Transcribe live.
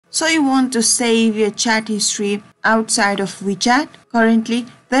So you want to save your chat history outside of WeChat? Currently,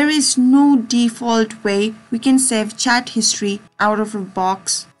 there is no default way we can save chat history out of a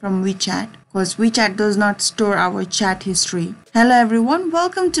box from WeChat, because WeChat does not store our chat history. Hello everyone,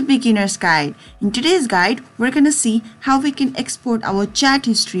 welcome to Beginner's Guide. In today's guide, we're going to see how we can export our chat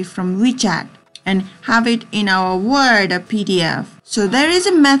history from WeChat and have it in our Word or PDF. So there is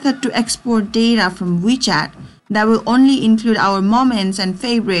a method to export data from WeChat that will only include our moments and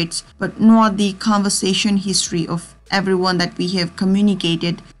favorites, but not the conversation history of everyone that we have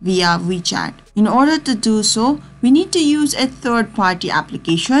communicated via WeChat. In order to do so, we need to use a third-party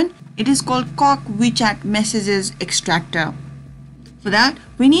application. It is called Coq WeChat Messages Extractor. For that,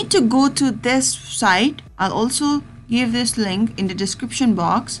 we need to go to this site. I'll also give this link in the description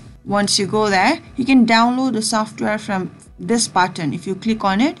box. Once you go there, you can download the software from this button. If you click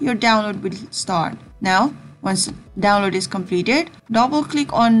on it, your download will start. Now, once download is completed, double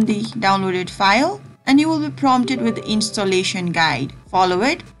click on the downloaded file and you will be prompted with the installation guide. Follow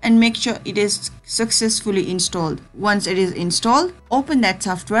it and make sure it is successfully installed. Once it is installed, open that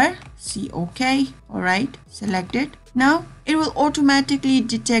software, see OK, alright, select it. Now it will automatically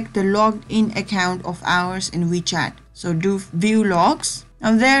detect the logged in account of ours in WeChat. So do view logs.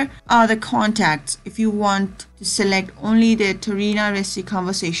 Now there are the contacts. If you want to select only the Tarina Resi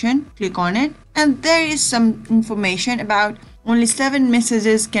conversation, click on it. And there is some information about only 7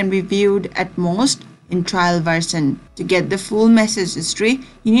 messages can be viewed at most in trial version. To get the full message history,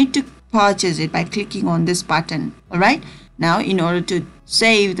 you need to purchase it by clicking on this button. Alright, now in order to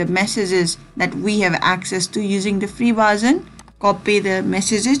save the messages that we have access to using the free version, copy the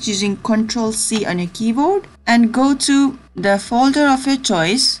messages using Ctrl+C on your keyboard and go to the folder of your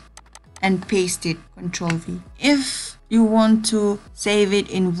choice and paste it, Ctrl+V. If you want to save it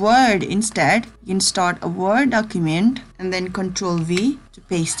in Word instead, you can start a Word document and then Ctrl+V to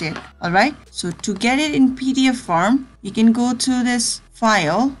paste it. Alright, so to get it in PDF form, you can go to this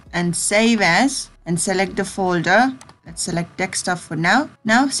file and save as and select the folder. Let's select desktop for now.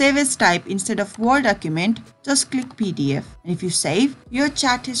 Now save as type instead of Word document, just click PDF. And if you save, your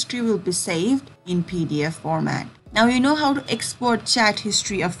chat history will be saved in PDF format. Now you know how to export chat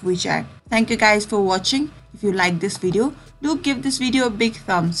history of WeChat. Thank you guys for watching. If you like this video, do give this video a big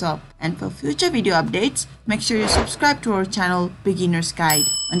thumbs up. And for future video updates, make sure you subscribe to our channel Beginner's Guide.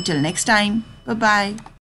 Until next time, bye bye.